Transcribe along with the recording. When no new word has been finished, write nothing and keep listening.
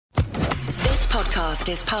podcast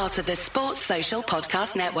is part of the Sports Social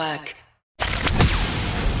Podcast Network.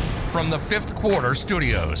 From the Fifth Quarter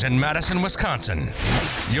Studios in Madison, Wisconsin,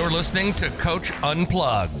 you're listening to Coach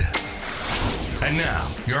Unplugged. And now,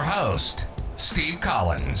 your host, Steve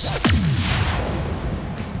Collins.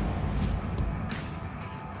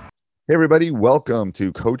 Hey, everybody. Welcome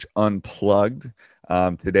to Coach Unplugged.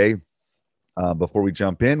 Today, before we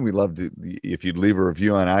jump in, we'd love to, if you'd leave a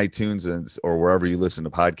review on iTunes or wherever you listen to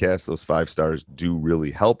podcasts. Those 5 stars do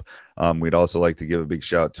really help. We'd also like to give a big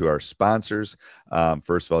shout out to our sponsors.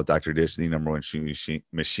 First of all, Dr. Dish, the number one shooting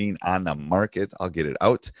machine on the market. I'll get it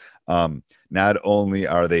out. Not only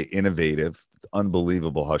are they innovative,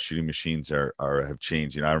 unbelievable how shooting machines have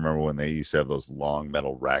changed. You know, I remember when they used to have those long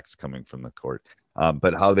metal racks coming from the court.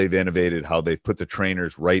 But how they've innovated, how they've put the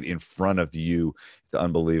trainers right in front of you, it's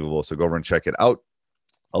unbelievable. So go over and check it out.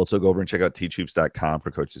 Also, go over and check out teachhoops.com for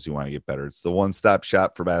coaches who want to get better. It's the one-stop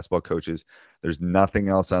shop for basketball coaches. There's nothing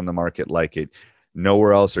else on the market like it.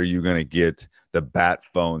 Nowhere else are you going to get the bat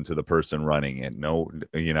phone to the person running it. No,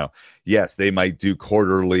 you know, yes, they might do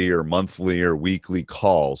quarterly or monthly or weekly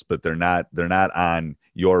calls, but they're not on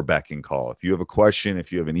your beck and call. If you have a question,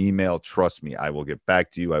 if you have an email, trust me, I will get back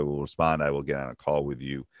to you. I will respond. I will get on a call with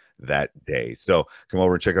you that day. So come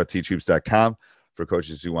over and check out teachhoops.com for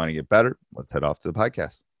coaches who want to get better. Let's head off to the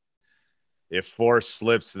podcast. If 4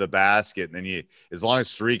 slips to the basket, and then as long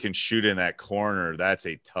as 3 can shoot in that corner, that's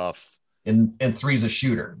a tough. And 3's a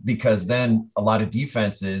shooter, because then a lot of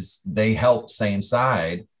defenses, they help same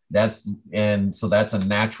side. So that's a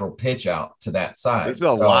natural pitch out to that side. This is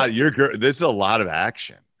a lot. This is a lot of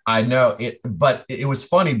action. I know it, but it was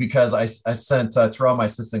funny because I sent Terrell, my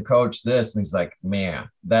assistant coach, this, and he's like, "Man,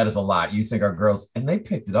 that is a lot. You think our girls?" And they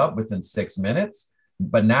picked it up within 6 minutes.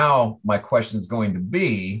 But now my question is going to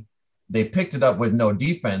be, they picked it up with no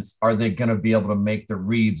defense. Are they going to be able to make the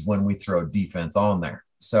reads when we throw defense on there?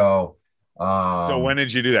 So when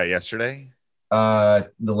did you do that? Yesterday? The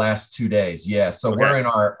last 2 days. Yeah. So We're in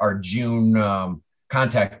our June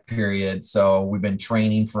contact period. So we've been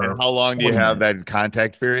training for. And how long do you have that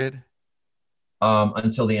contact period?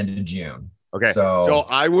 Until the end of June. Okay. So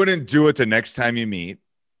I wouldn't do it the next time you meet.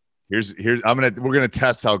 We're going to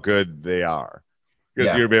test how good they are,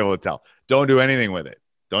 because you'll be able to tell. Don't do anything with it.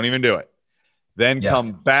 Don't even do it. Then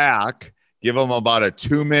come back, give them about a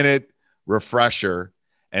 2-minute refresher,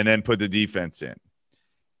 and then put the defense in.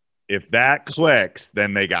 If that clicks,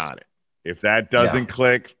 then they got it. If that doesn't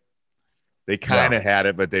click, they kind of had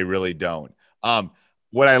it, but they really don't.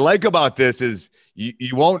 What I like about this is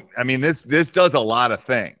you won't – I mean, this does a lot of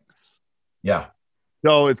things. Yeah.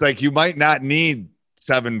 So it's like you might not need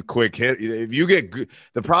 7 quick hits. If you get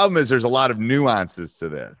 – the problem is there's a lot of nuances to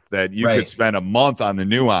this that you could spend a month on the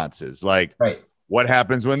nuances. Like what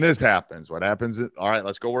happens when this happens? What happens? All right,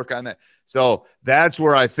 let's go work on that. So that's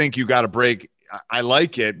where I think you got to break. I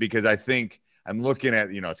like it because I think I'm looking at,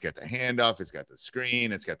 it's got the handoff, it's got the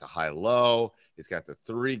screen, it's got the high-low, it's got the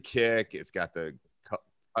 3 kick, it's got the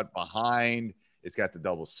cut behind, it's got the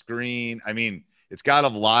double screen. I mean, it's got a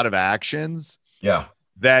lot of actions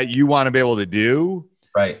that you want to be able to do.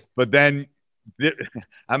 Right. But then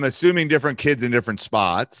I'm assuming different kids in different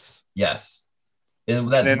spots. Yes. And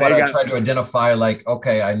that's what I tried to identify. Like,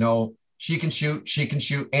 okay, I know she can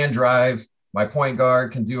shoot and drive. My point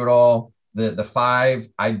guard can do it all. The 5,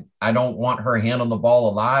 I don't want her hand on the ball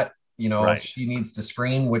a lot. She needs to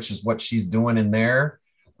screen, which is what she's doing in there.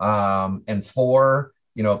 And 4,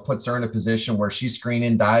 puts her in a position where she's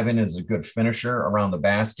screening, diving, is a good finisher around the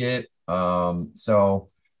basket. So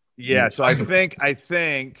I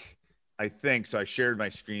think so. I shared my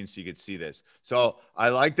screen so you could see this. So I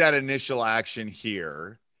like that initial action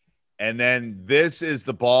here. And then this is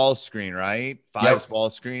the ball screen, right? 5's ball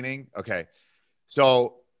screening. Okay.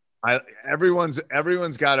 So everyone's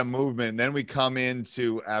got a movement. And then we come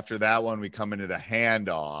into, after that one, we come into the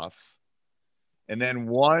handoff. And then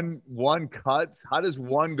one cuts. How does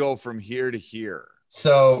one go from here to here?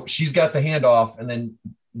 So she's got the handoff and then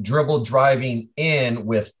dribble driving in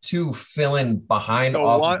with 2 filling behind.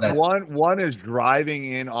 So one is driving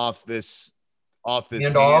in off this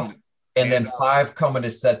handoff. And then 5 coming to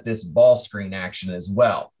set this ball screen action as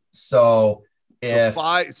well. So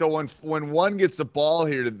when one gets the ball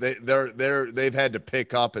here, they've had to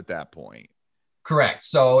pick up at that point. Correct.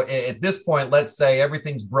 So at this point, let's say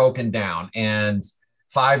everything's broken down and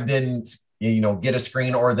 5 didn't, get a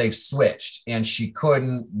screen, or they've switched and she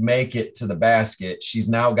couldn't make it to the basket. She's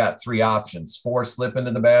now got 3 options: 4 slip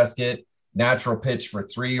into the basket, natural pitch for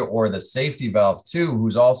 3, or the safety valve 2,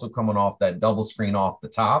 who's also coming off that double screen off the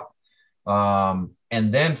top.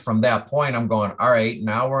 And then from that point, I'm going, all right,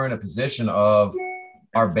 now we're in a position of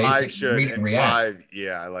our Five basic should, read and and react. five.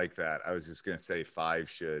 Yeah, I like that. I was just gonna say five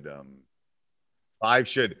should on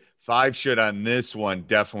this one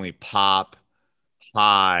definitely pop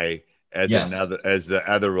high as Yes. the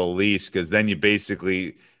other release, because then you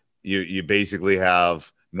basically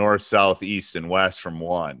have north, south, east, and west from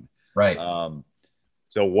one. Right.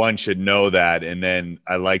 So one should know that. And then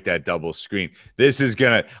I like that double screen.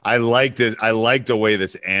 I like this. I like the way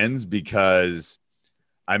this ends, because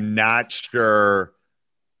I'm not sure.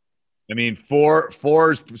 I mean, four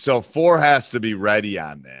has to be ready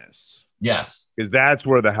on this, Yes. because that's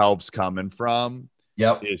where the help's coming from.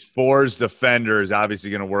 Yep. Is 4's defender is obviously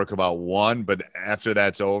going to work about 1, but after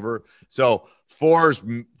that's over, so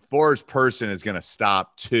 4's person is going to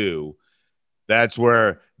stop 2. That's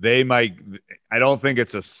where they might. I don't think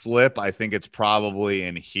it's a slip. I think it's probably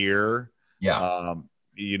in here. Yeah.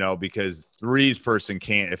 Because 3's person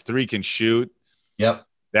can't. If 3 can shoot, Yep.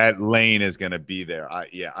 that lane is going to be there.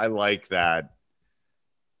 I like that.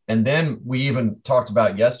 And then we even talked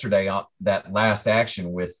about yesterday on that last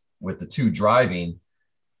action with the 2 driving.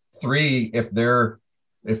 3, if their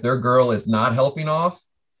girl is not helping off,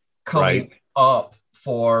 coming up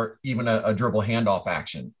for even a dribble handoff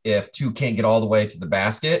action. If 2 can't get all the way to the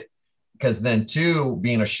basket, because then 2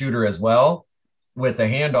 being a shooter as well, with the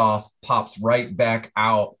handoff pops right back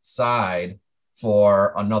outside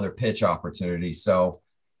for another pitch opportunity. So,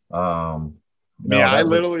 I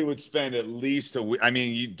literally would spend at least a week. I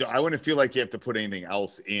mean, I wouldn't feel like you have to put anything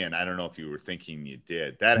else in. I don't know if you were thinking you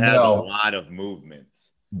did. That has a lot of movements.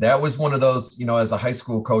 That was one of those, as a high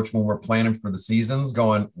school coach, when we're planning for the seasons,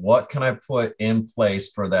 going, what can I put in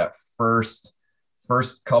place for that first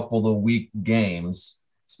couple of week games,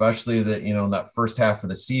 especially that first half of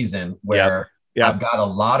the season, where I've got a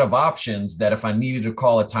lot of options that if I needed to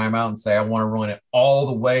call a timeout and say, I want to run it all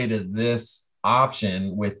the way to this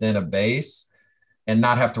option within a base and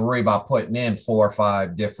not have to worry about putting in 4 or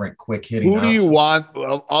 5 different quick hitting. Who do you want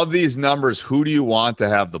of these numbers? Who do you want to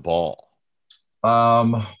have the ball?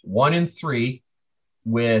 1 and 3,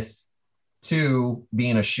 with 2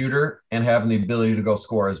 being a shooter and having the ability to go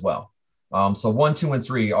score as well. So 1, 2, and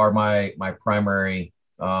 3 are my primary.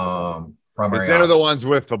 They're the ones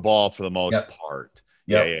with the ball for the most part.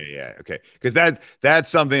 Yep. Yeah. Okay, because that's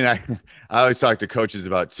something I always talk to coaches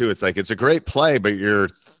about too. It's like it's a great play, but your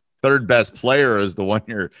third best player is the one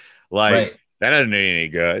you're like that doesn't do any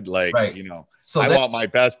good. Like so I want my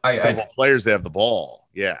best players to have the ball.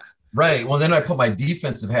 Yeah. Right. Well, then I put my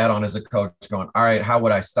defensive hat on as a coach going, all right, how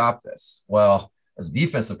would I stop this? Well, as a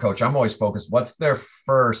defensive coach, I'm always focused. What's their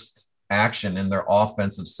first action in their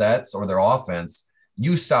offensive sets or their offense?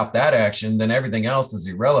 You stop that action, then everything else is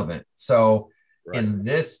irrelevant. So in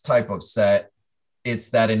this type of set, it's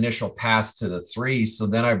that initial pass to the 3. So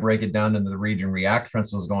then I break it down into the read and react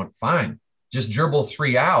principles going, fine, just dribble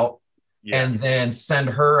 3 out. And then send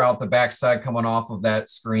her out the backside coming off of that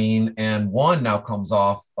screen, and 1 now comes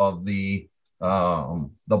off of the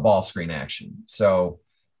ball screen action. So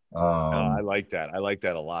I like that. I like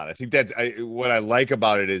that a lot. I think that what I like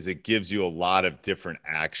about it is it gives you a lot of different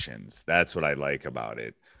actions. That's what I like about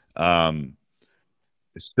it.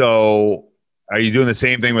 So are you doing the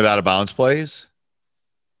same thing with out of bounds plays?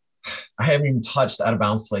 I haven't even touched out of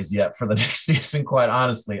bounds plays yet for the next season, quite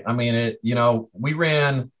honestly. I mean, we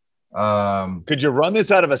ran. Could you run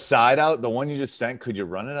this out of a side out? The one you just sent, could you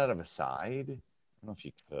run it out of a side? I don't know if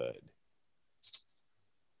you could.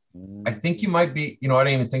 I think you might be, I didn't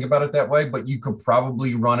even think about it that way, but you could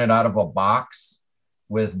probably run it out of a box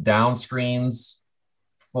with down screens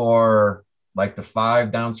for like the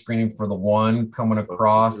 5 down screening for the 1 coming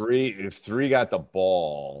across. If 3 got the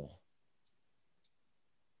ball,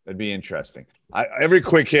 that'd be interesting. Every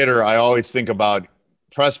quick hitter, I always think about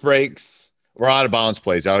press breaks. Or out of bounds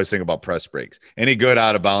plays. I always think about press breaks. Any good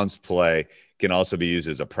out of bounds play can also be used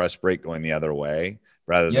as a press break going the other way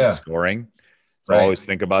rather than scoring. So I always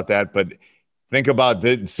think about that. But think about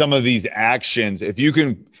some of these actions. If you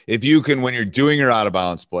can, when you're doing your out of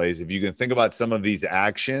bounds plays, if you can think about some of these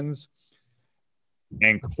actions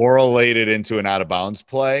and correlate it into an out of bounds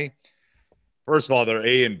play. First of all, they're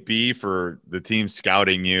A and B for the team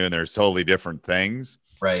scouting you, and there's totally different things.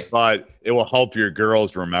 Right. But it will help your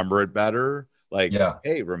girls remember it better. Like,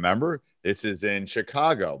 hey, remember, this is in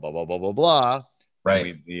Chicago, blah, blah, blah, blah, blah.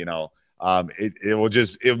 Right. It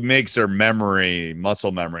makes their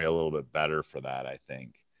muscle memory a little bit better for that, I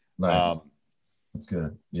think. Nice. That's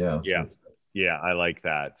good. Yeah. Good. Yeah. I like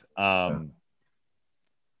that.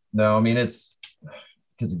 No, I mean, it's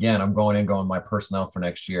because again, I'm going my personnel for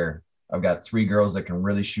next year. I've got 3 girls that can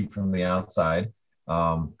really shoot from the outside.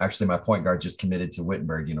 Actually, my point guard just committed to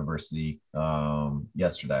Wittenberg University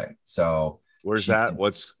yesterday. So Where's that?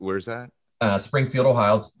 Where's that? Springfield,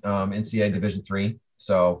 Ohio. It's NCAA Division III.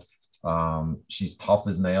 So she's tough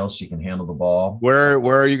as nails. She can handle the ball. Where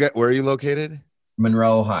are you located?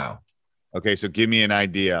 Monroe, Ohio. Okay, so give me an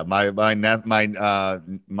idea. My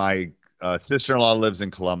sister-in-law lives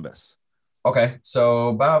in Columbus. Okay, so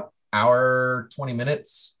about hour 20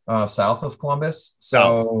 minutes south of Columbus.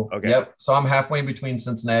 So okay. Yep. So I'm halfway between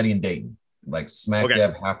Cincinnati and Dayton, like smack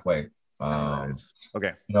dab halfway.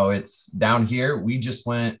 Okay. You know, it's down here. We just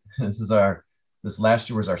went. This last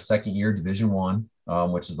year was our second year Division I,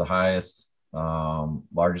 which is the highest,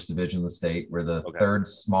 largest division in the state. We're the third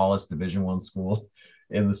smallest Division I school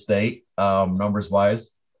in the state, numbers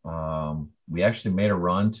wise. We actually made a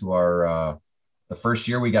run to our the first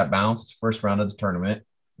year we got bounced, first round of the tournament.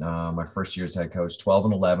 My first year as head coach,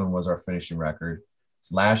 12-11 was our finishing record.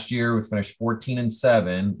 Last year we finished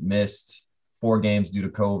 14-7, missed 4 games due to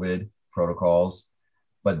COVID protocols,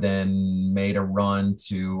 but then made a run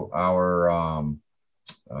to our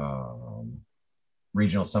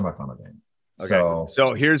regional semifinal game. Okay.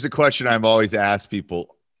 So here's a question I've always asked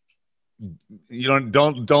people. You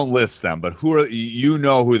don't list them, but who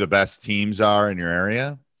the best teams are in your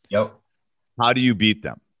area? Yep. How do you beat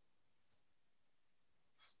them?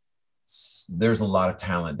 There's a lot of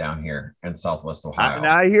talent down here in Southwest Ohio. And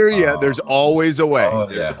I hear you. There's always a way.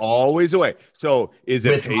 There's always a way. So is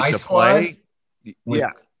it pace of play?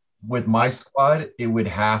 With my squad, it would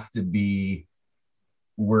have to be,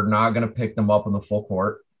 we're not going to pick them up in the full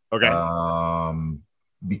court. Okay.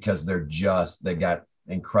 Because they got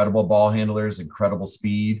incredible ball handlers, incredible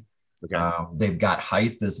speed. Okay. They've got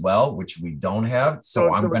height as well, which we don't have.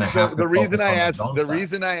 So I'm going to have to. The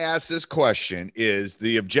reason I asked this question is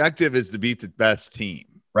the objective is to beat the best team.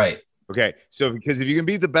 Right. Okay. So because if you can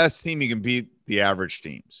beat the best team, you can beat the average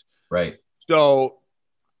teams. Right. So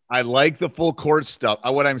I like the full court stuff.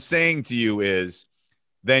 What I'm saying to you is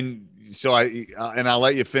then, and I'll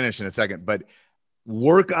let you finish in a second, but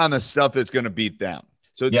work on the stuff that's going to beat them.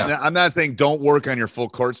 So I'm not saying don't work on your full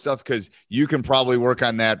court stuff, because you can probably work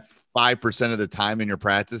on that 5% of the time in your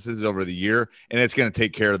practices over the year, and it's going to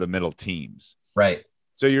take care of the middle teams. Right.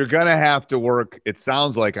 So you're going to have to work, it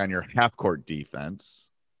sounds like, on your half court defense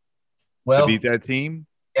to beat that team.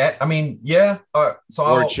 I mean, yeah.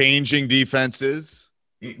 Or changing defenses.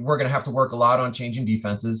 We're going to have to work a lot on changing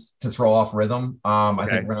defenses to throw off rhythm. I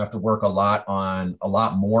think we're going to have to work a lot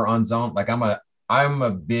more on zone. Like I'm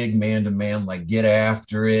a big man-to-man, like get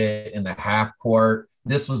after it in the half court.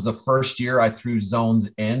 This was the first year I threw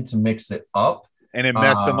zones in to mix it up. And it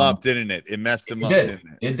messed them up, didn't it? It messed them up, didn't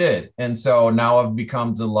it? It did. And so now I've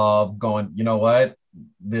become to love going, you know what?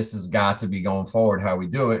 This has got to be going forward how we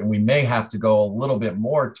do it. And we may have to go a little bit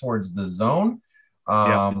more towards the zone.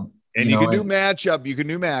 And you can do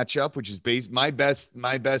matchup, which is my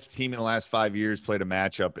best team in the last 5 years played a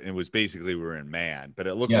matchup, and it was basically we were in man, but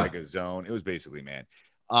it looked like a zone. It was basically man.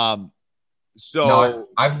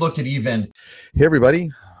 I've looked at even. Hey,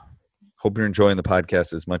 everybody. Hope you're enjoying the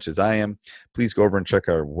podcast as much as I am. Please go over and check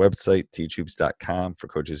our website, teachhoops.com, for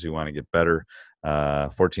coaches who want to get better.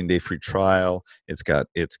 14-day free trial. It's got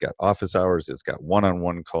office hours. It's got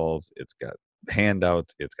one-on-one calls. It's got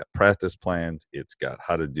handouts. It's got practice plans. It's got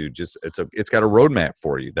how to do it's got a roadmap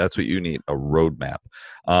for you. That's what you need, a roadmap.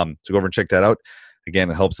 So go over and check that out.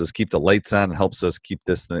 Again, it helps us keep the lights on, helps us keep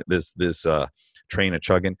this train a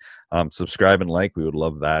chugging. Subscribe and like, we would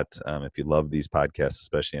love that. If you love these podcasts,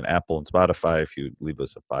 especially on Apple and Spotify, if you leave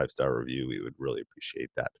us a 5-star review, we would really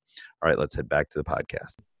appreciate that. All right, let's head back to the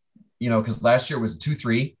podcast. Because last year was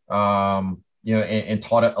 2-3, and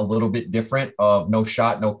taught it a little bit different of no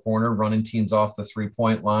shot, no corner, running teams off the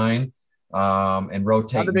 3-point line, and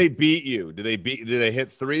rotating. How do they beat you? Do they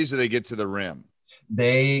hit threes or they get to the rim?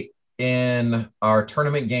 In our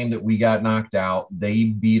tournament game that we got knocked out, they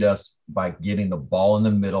beat us by getting the ball in the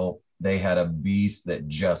middle. They had a beast that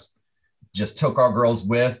just took our girls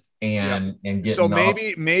with and getting. So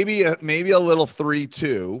maybe a little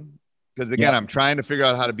 3-2, because again, I'm trying to figure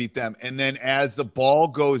out how to beat them. And then as the ball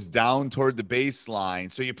goes down toward the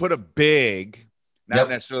baseline, so you put a big, not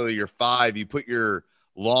necessarily your 5, you put your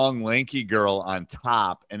long, lanky girl on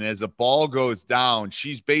top, and as the ball goes down,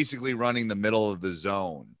 she's basically running the middle of the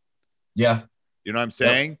zone. Yeah. You know what I'm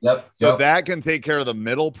saying? Yep. So that can take care of the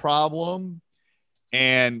middle problem.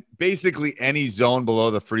 And basically any zone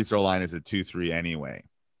below the free throw line is a 2-3 anyway.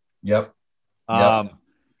 Yep.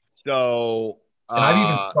 So and I've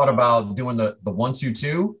even thought about doing the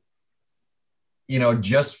 1-2-2,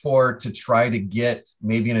 just to try to get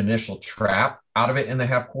maybe an initial trap out of it in the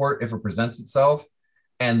half court if it presents itself.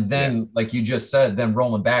 And then, like you just said, then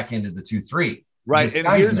rolling back into the 2-3. Right. And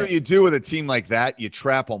here's what you do with a team like that. You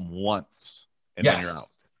trap them once. and then you're Yes. out.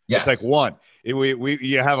 Yes. It's like one.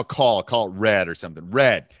 You have a call it red or something,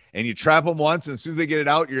 red, and you trap them once, and as soon as they get it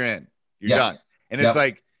out, you're in. You're done. And it's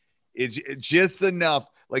like it's just enough.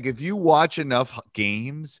 Like if you watch enough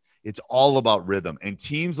games, it's all about rhythm. And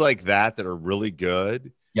teams like that are really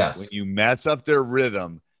good. Yes. When you mess up their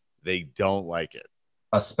rhythm, they don't like it.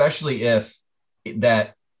 Especially if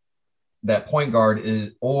that point guard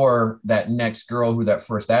is, or that next girl who that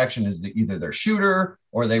first action is either their shooter,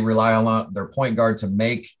 or they rely on their point guard to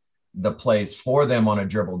make the plays for them on a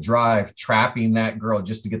dribble drive, trapping that girl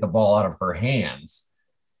just to get the ball out of her hands,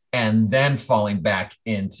 and then falling back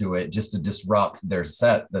into it just to disrupt their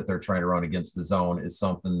set that they're trying to run against the zone is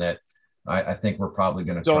something that I think we're probably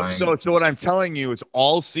going to try. So what I'm telling you is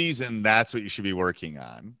all season, that's what you should be working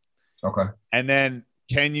on. Okay. And then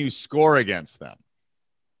can you score against them?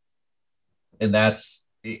 And that's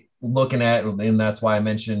looking at, and that's why I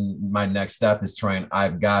mentioned my next step is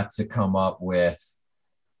I've got to come up with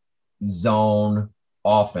zone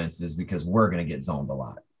offenses because we're going to get zoned a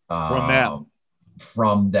lot.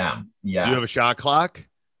 From them. Yes. You have a shot clock?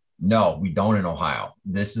 No, we don't in Ohio.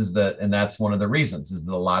 And that's one of the reasons is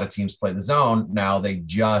that a lot of teams play the zone. Now they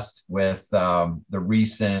just with the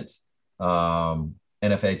recent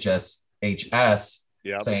NFHS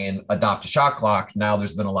saying adopt a shot clock. Now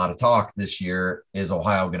there's been a lot of talk this year. Is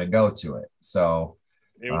Ohio going to go to it? So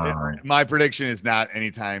my prediction is not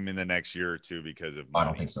anytime in the next year or two because of money. I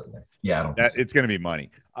don't think so. Yeah, I don't think so. It's going to be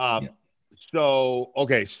money.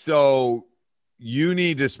 So you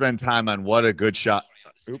need to spend time on what a good shot.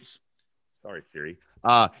 Oops. Sorry, Thierry.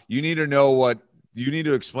 You need to know you need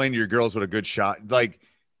to explain to your girls what a good shot, like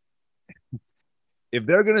if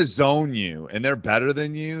they're going to zone you and they're better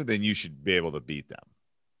than you, then you should be able to beat them.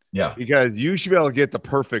 Yeah. Because you should be able to get the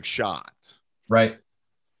perfect shot. Right.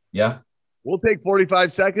 Yeah. We'll take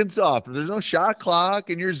 45 seconds off. If there's no shot clock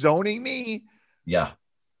and you're zoning me. Yeah.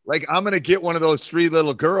 Like I'm going to get one of those three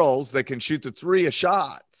little girls that can shoot the three a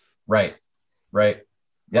shot. Right. Right.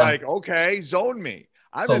 Yeah. Like, okay, zone me.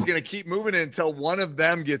 I'm just going to keep moving it until one of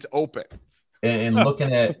them gets open. And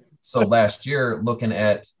looking at, last year,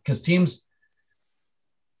 because teams,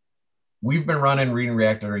 we've been running Read and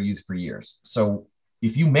React at our youth for years. So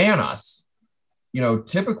if you man us,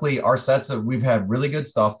 typically our sets we've had really good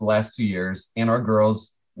stuff the last 2 years, and our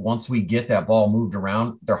girls, once we get that ball moved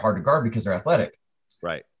around, they're hard to guard because they're athletic.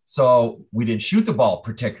 Right. So we didn't shoot the ball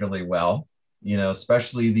particularly well,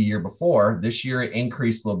 especially the year before. This year it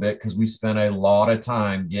increased a little bit because we spent a lot of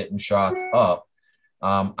time getting shots up.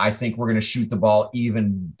 I think we're going to shoot the ball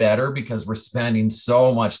even better because we're spending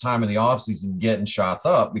so much time in the offseason getting shots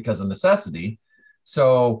up because of necessity.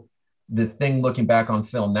 So the thing looking back on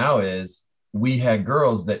film now is we had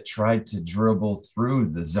girls that tried to dribble through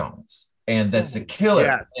the zones, and that's a killer.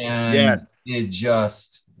 Yes. And it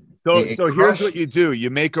just so here's what you do. You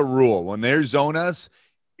make a rule. When they zone us,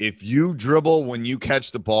 if you dribble when you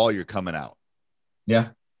catch the ball, you're coming out. Yeah.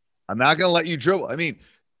 I'm not going to let you dribble. I mean,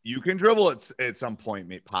 you can dribble at some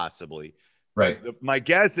point, possibly. Right. My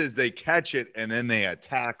guess is they catch it and then they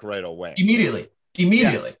attack right away. Immediately.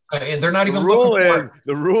 Yeah. And they're not even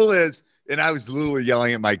The rule is, and I was literally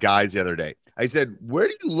yelling at my guys the other day. I said, where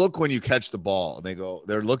do you look when you catch the ball? And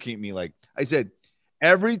they're looking at me like, I said,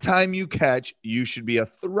 every time you catch, you should be a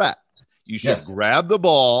threat. You should grab the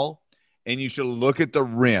ball and you should look at the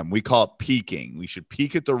rim. We call it peeking. We should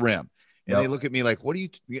peek at the rim. And they look at me like, what do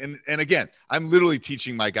you, and again, I'm literally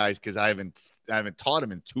teaching my guys because I haven't taught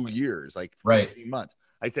them in 2 years, like 15 months.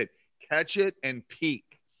 I said, catch it and peek.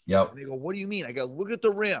 Yep. And they go, what do you mean? I go, look at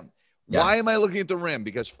the rim. Yes. Why am I looking at the rim?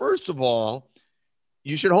 Because first of all,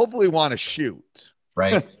 you should hopefully want to shoot.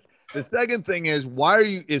 Right. The second thing is, why are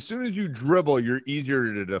you, as soon as you dribble, you're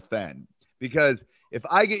easier to defend. Because if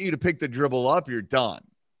I get you to pick the dribble up, you're done.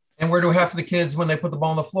 And where do half of the kids, when they put the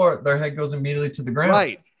ball on the floor, their head goes immediately to the ground?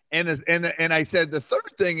 Right. And I said, the third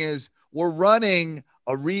thing is we're running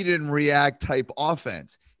a read and react type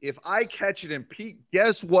offense. If I catch it and peek,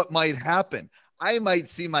 guess what might happen? I might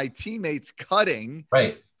see my teammates cutting.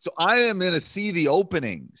 Right. So I am going to see the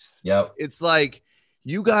openings. Yep. It's like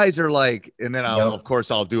you guys are like, and then of course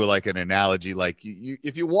I'll do like an analogy. Like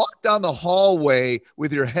if you walk down the hallway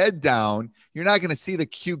with your head down, you're not going to see the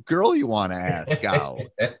cute girl you want to ask out.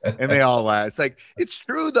 And they all laugh. It's like, it's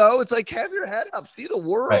true though. It's like, have your head up, see the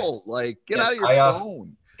world, like get out of your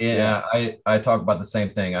phone. I talk about the same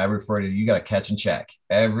thing. I refer to, you got to catch and check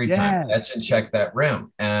every time, catch and check that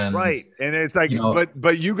rim. And and it's like,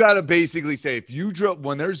 but you got to basically say, if you dribble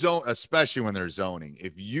when they're zone, especially when they're zoning,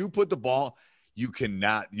 if you put the ball, you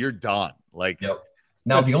cannot, you're done. Like,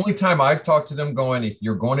 now the only time I've talked to them going, if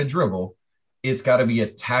you're going to dribble, it's got to be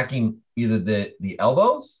attacking either the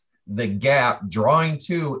elbows the gap, drawing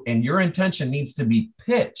to, and your intention needs to be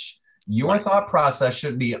pitch. Your thought process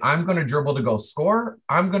should be, I'm going to dribble to go score.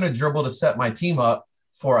 I'm going to dribble to set my team up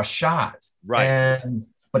for a shot. Right.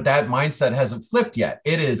 But that mindset hasn't flipped yet.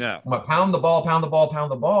 It is pound the ball, pound the ball,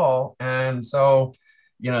 pound the ball. And so,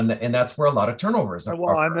 and that's where a lot of turnovers are.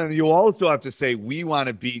 Well, and then you also have to say, we want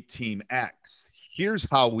to beat team X. Here's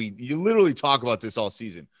how you literally talk about this all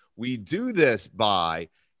season. We do this by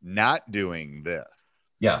not doing this.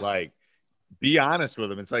 Yes. Like, be honest with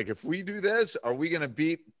them. It's like, if we do this, are we going to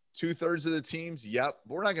beat 2/3 of the teams? Yep.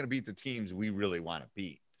 But we're not going to beat the teams we really want to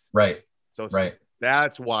beat. Right. So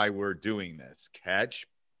that's why we're doing this. Catch,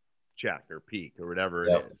 check, or peek, or whatever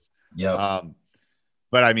it is. Yeah.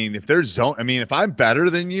 But I mean, if I'm better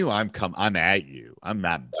than you, I'm at you. I'm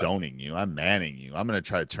not zoning you. I'm manning you. I'm going to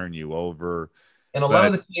try to turn you over. And a lot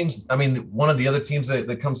of the teams, I mean, one of the other teams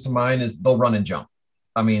that comes to mind is they'll run and jump.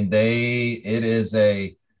 I mean,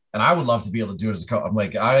 and I would love to be able to do it as a coach. I'm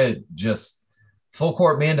like, I just full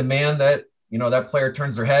court man to man that, that player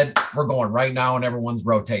turns their head, we're going right now and everyone's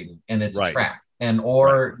rotating and it's a trap. And,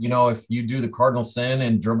 if you do the cardinal sin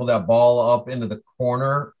and dribble that ball up into the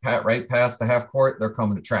corner, right past the half court, they're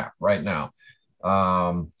coming to trap right now.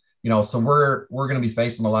 So we're going to be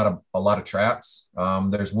facing a lot of traps.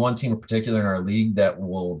 There's one team in particular in our league that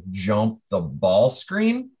will jump the ball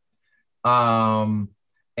screen and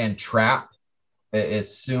trap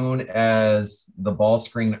as soon as the ball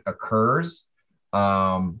screen occurs,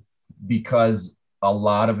 because a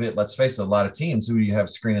lot of it, let's face it, a lot of teams who you have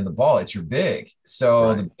screening the ball, it's your big.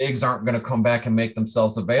 So the bigs aren't going to come back and make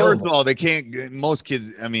themselves available. First of all, they can't. Most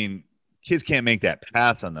kids, kids can't make that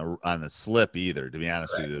pass on the slip either, to be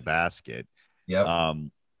honest with you, the basket. Yeah.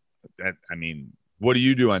 What do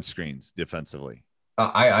you do on screens defensively?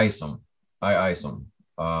 I ice them. I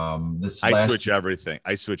switch everything.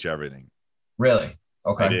 Really?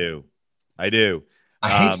 Okay. I do. I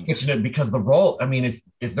hate switching it because the roll,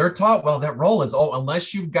 if they're taught, well, that roll is,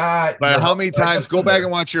 unless you've got. But how many times, go back and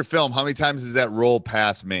watch your film, how many times is that roll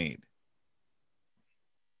pass made?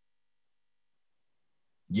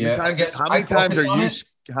 Yeah. How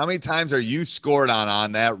many times are you scored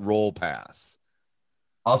on that roll pass?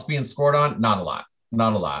 Us being scored on? Not a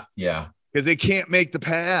lot. Yeah. Because they can't make the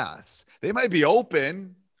pass. They might be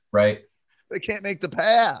open. Right. They can't make the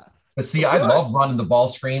pass. But see, I love running the ball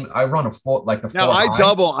screen. I run a foot like the four. Now I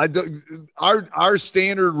double. Our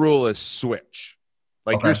standard rule is switch.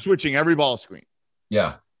 You're switching every ball screen.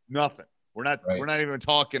 Yeah. Nothing. We're not even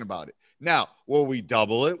talking about it. Now, will we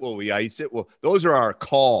double it? Will we ice it? Well, those are our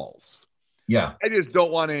calls. Yeah. I just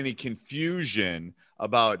don't want any confusion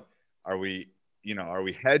about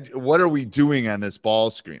what are we doing on this ball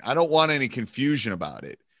screen? I don't want any confusion about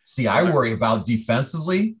it. See, I worry about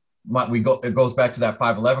defensively. It goes back to that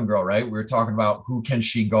 5'11" girl, right? We were talking about who can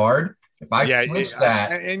she guard. If I switch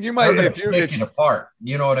that, and you might pick it apart.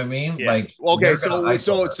 You know what I mean? Yeah.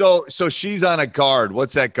 So she's on a guard.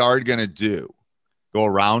 What's that guard gonna do? Go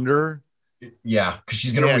around her? Yeah, because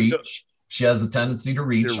she's gonna reach. She has a tendency to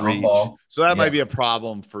reach on ball. So that might be a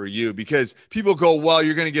problem for you, because people go, well,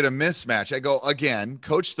 you're going to get a mismatch. I go, again,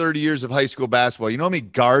 coach 30 years of high school basketball. You know how many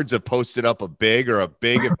guards have posted up a big, or a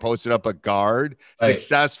big have posted up a guard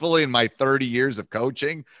successfully in my 30 years of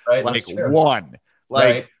coaching? Right. One.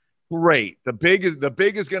 Great. The big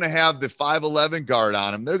is going to have the 5'11" guard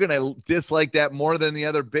on him. They're going to dislike that more than the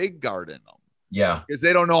other big guard in them. Yeah. Because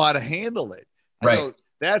they don't know how to handle it.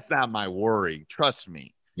 That's not my worry. Trust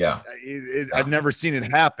me. Yeah. I've never seen it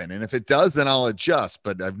happen. And if it does, then I'll adjust,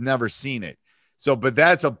 but I've never seen it. But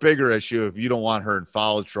that's a bigger issue if you don't want her in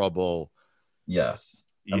foul trouble. Yes.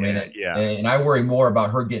 And I worry more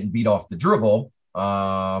about her getting beat off the dribble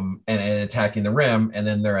and attacking the rim, and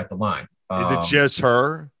then they're at the line. Is it just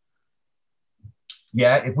her?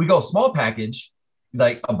 Yeah. If we go small package,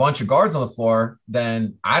 like a bunch of guards on the floor,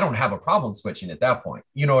 then I don't have a problem switching at that point.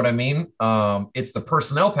 You know what I mean? It's the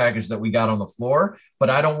personnel package that we got on the floor, but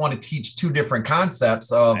I don't want to teach two different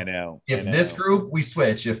concepts of this group we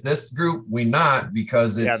switch, if this group we not,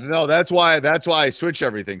 because it's that's why I switch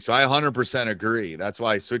everything. So I 100% agree. That's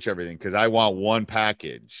why I switch everything, because I want one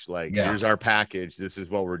package. Here's our package. This is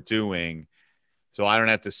what we're doing. So I don't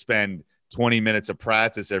have to spend 20 minutes of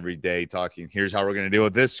practice every day talking, here's how we're going to deal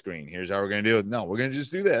with this screen. Here's how we're going to deal with, no, we're going to just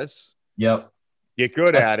do this. Yep. Get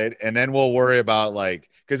good at it. And then we'll worry about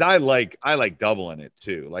cause I like doubling it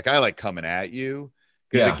too. I like coming at you.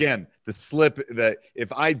 Cause again, the slip that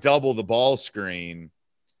if I double the ball screen,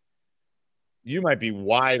 you might be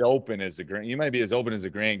wide open you might be as open as the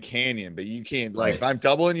Grand Canyon, but you can't if I'm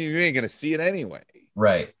doubling you, you ain't going to see it anyway.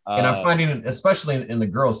 Right. And I'm finding, especially in the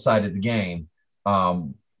girls' side of the game,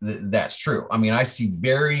 that's true. I mean, I see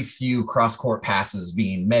very few cross court passes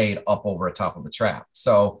being made up over the top of a trap.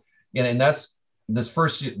 So, and that's this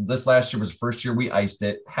last year was the first year we iced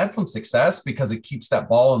it, had some success because it keeps that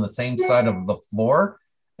ball on the same side of the floor.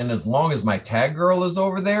 And as long as my tag girl is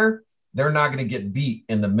over there, they're not going to get beat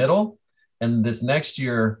in the middle. And this next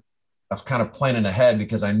year, I was kind of planning ahead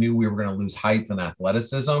because I knew we were going to lose height and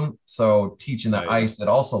athleticism. So teaching the ice, that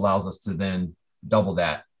also allows us to then double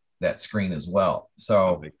that screen as well.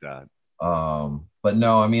 So, like that. But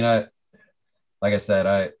no, I mean, like I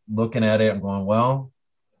said, looking at it, I'm going, well,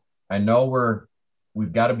 I know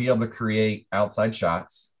we've got to be able to create outside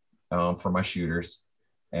shots for my shooters.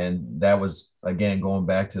 And that was, again, going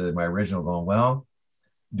back to my original going, well,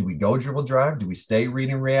 do we go dribble drive? Do we stay read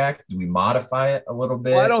and react? Do we modify it a little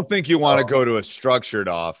bit? Well, I don't think you want to go to a structured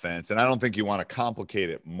offense, and I don't think you want to complicate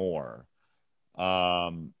it more. You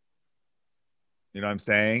know what I'm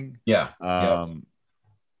saying? Yeah.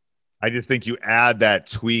 I just think you add that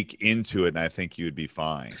tweak into it, and I think you would be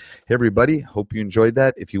fine. Hey, everybody. Hope you enjoyed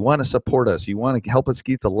that. If you want to support us, you want to help us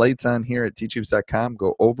keep the lights on here at teachhoops.com,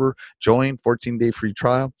 go over, join, 14-day free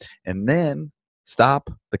trial, and then stop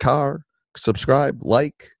the car, subscribe,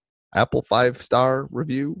 like, Apple 5-star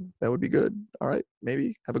review. That would be good. All right.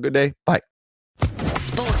 Maybe. Have a good day. Bye.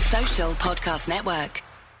 Sports Social Podcast Network.